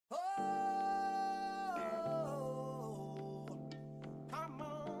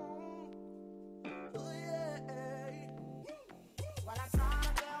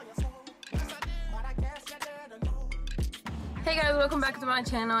Hey guys, welcome back to my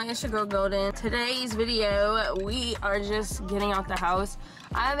channel. It's your girl Golden. Today's video, we are just getting out the house.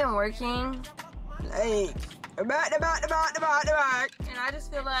 I have been working like and I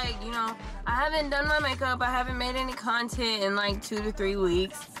just feel like, you know, I haven't done my makeup. I haven't made any content in like 2 to 3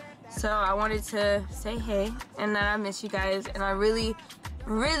 weeks. So I wanted to say hey and that I miss you guys, and I really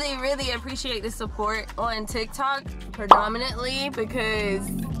appreciate the support on TikTok predominantly because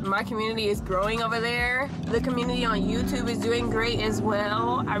my community is growing over there. The community on YouTube is doing great as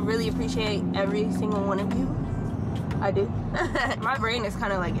well. I really appreciate every single one of you. I do. My brain is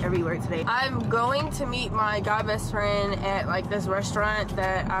kind of like everywhere today. I'm going to meet my guy best friend at like this restaurant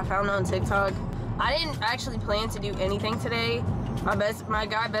that I found on TikTok. I didn't actually plan to do anything today. My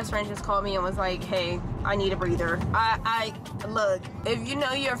guy best friend just called me and was like, hey, I need a breather. Look, if you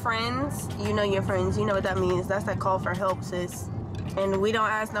know your friends, you know your friends. You know what that means. That's that call for help, sis. And we don't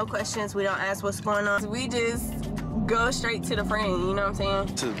ask no questions. We don't ask what's going on. We just go straight to the friend, you know what I'm saying?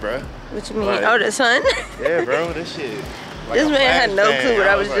 This is, bro. What you mean? Like, oh, the sun? Yeah, bro, this shit. Like this man had no clue what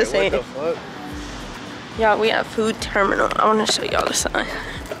I was just saying. What the fuck? Y'all, we at food terminal. I want to show y'all the sign.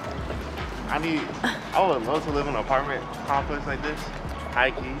 I would love to live in an apartment complex like this.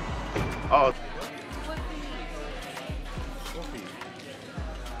 High key. Oh.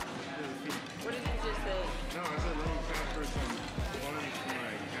 What did you just say? No, I said let me transfer some funds to my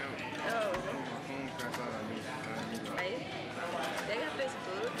account. Oh. My phone crashed out on me. Right? They got this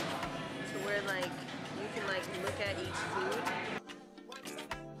food to where like you can like look at each food.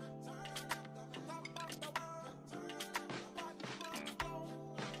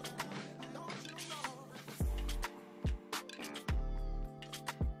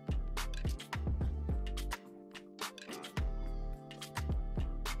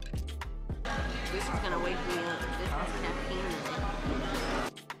 This is gonna wake me up. This has caffeine in it.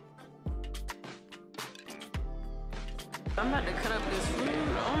 I'm about to cut up this food. I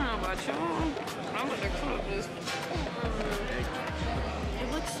don't know about y'all. I'm about to cut up this food. It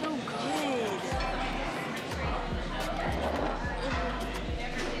looks so good.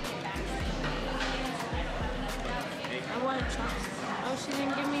 I want chopsticks. Oh, she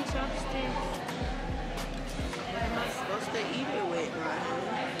didn't give me chopsticks. What am I supposed to eat it with, right?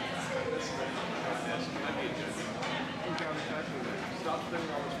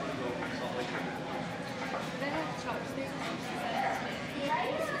 They have chopsticks.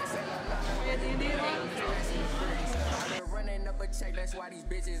 Running up a check, that's why these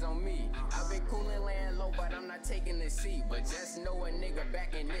bitches on me. I've been coolin', laying low, but I'm not taking the seat. But just know a nigga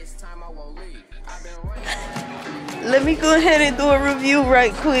back in this time I won't leave. I've been running. Let me go ahead and do a review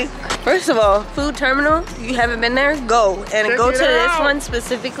right quick. First of all, food terminal, you haven't been there, go. And go to this one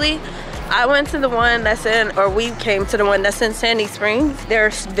specifically. I went to the one that's in, or we came to the one that's in Sandy Springs.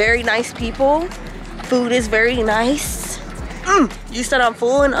 There's very nice people. Food is very nice. You said I'm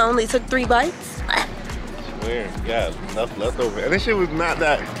full and I only took 3 bites. I swear, yeah, enough leftover. And this shit was not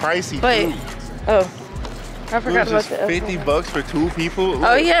that pricey. Wait, oh, I forgot about that. the 50 bucks for 2 people. Look,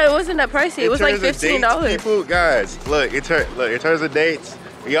 oh yeah, it wasn't that pricey. It was like $15. People, guys, look, in terms of dates,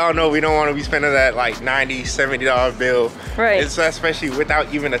 y'all know we don't want to be spending that like $90, $70 bill. Right. It's especially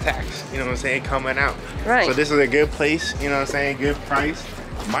without even a tax, you know what I'm saying, coming out. Right. So this is a good place, you know what I'm saying, good price.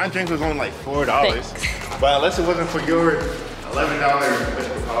 My drink was only like $4. Thanks. But unless it wasn't for your $11, what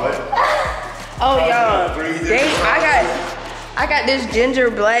you call it. Oh y'all, I got this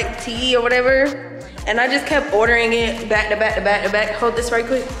ginger black tea or whatever, and I just kept ordering it back to back to back to back. Hold this right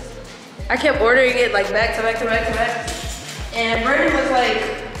quick. I kept ordering it like back to back to back to back. And Brandon was like,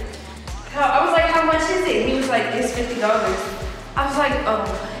 I was like, how much is it? He was like, it's $50. I was like, oh.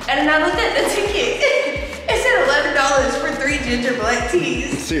 And then I looked at the ticket. It said $11 for 3 ginger black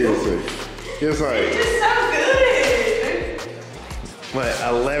teas. Seriously. It's like. It's just so good. But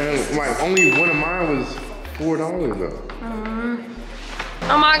 11, like only one of mine was $4 though.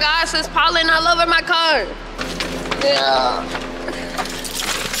 Oh my gosh, it's pollen all over my car. Yeah.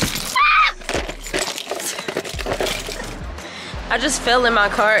 I just fell in my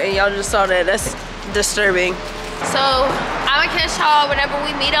car and y'all just saw that. That's disturbing. So I'ma catch y'all whenever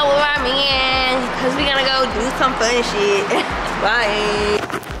we meet up with our man, cause we gonna go do some fun shit. Bye.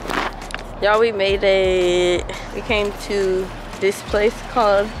 Y'all, we made it. We came to this place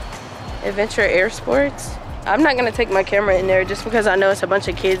called Adventure Air Sports. I'm not gonna take my camera in there just because I know it's a bunch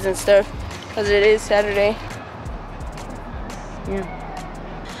of kids and stuff, cause it is Saturday. Yeah.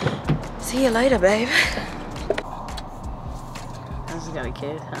 See you later, babe. I just got a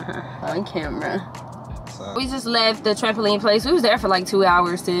kid on camera. We just left the trampoline place. We was there for like 2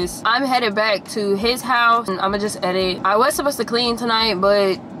 hours, sis. I'm headed back to his house and I'ma just edit. I was supposed to clean tonight,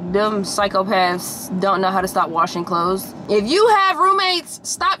 but them psychopaths don't know how to stop washing clothes. If you have roommates,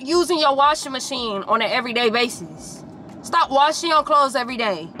 stop using your washing machine on an everyday basis. Stop washing your clothes every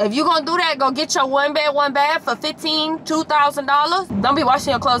day. If you gonna do that, go get your one bed, one bath for $2,000. Don't be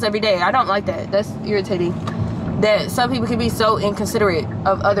washing your clothes every day. I don't like that. That's irritating. That some people can be so inconsiderate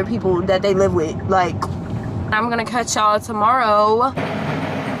of other people that they live with. Like, I'm gonna catch y'all tomorrow.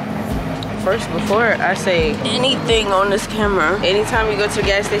 First, before I say anything on this camera, anytime you go to the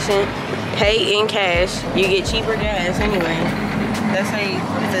gas station, pay in cash. You get cheaper gas anyway. That's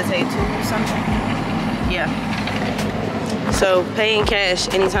what does it say, 2 something? Yeah. So pay in cash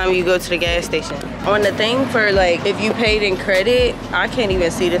anytime you go to the gas station. On the thing for like, if you paid in credit, I can't even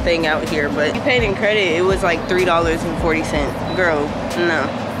see the thing out here, but if you paid in credit, it was like $3.40. Girl, no.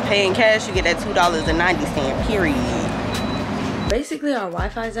 Pay in cash, you get that $2.90, period. Basically our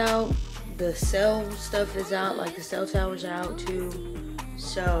Wi-Fi's out. The cell stuff is out, like the cell tower's out too.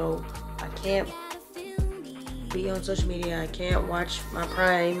 So I can't be on social media, I can't watch my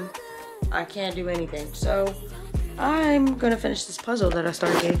Prime, I can't do anything. So I'm gonna finish this puzzle that I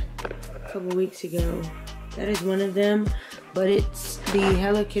started a couple weeks ago. That is one of them, but it's the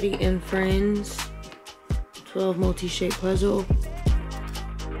Hello Kitty and Friends 12 multi-shape puzzle.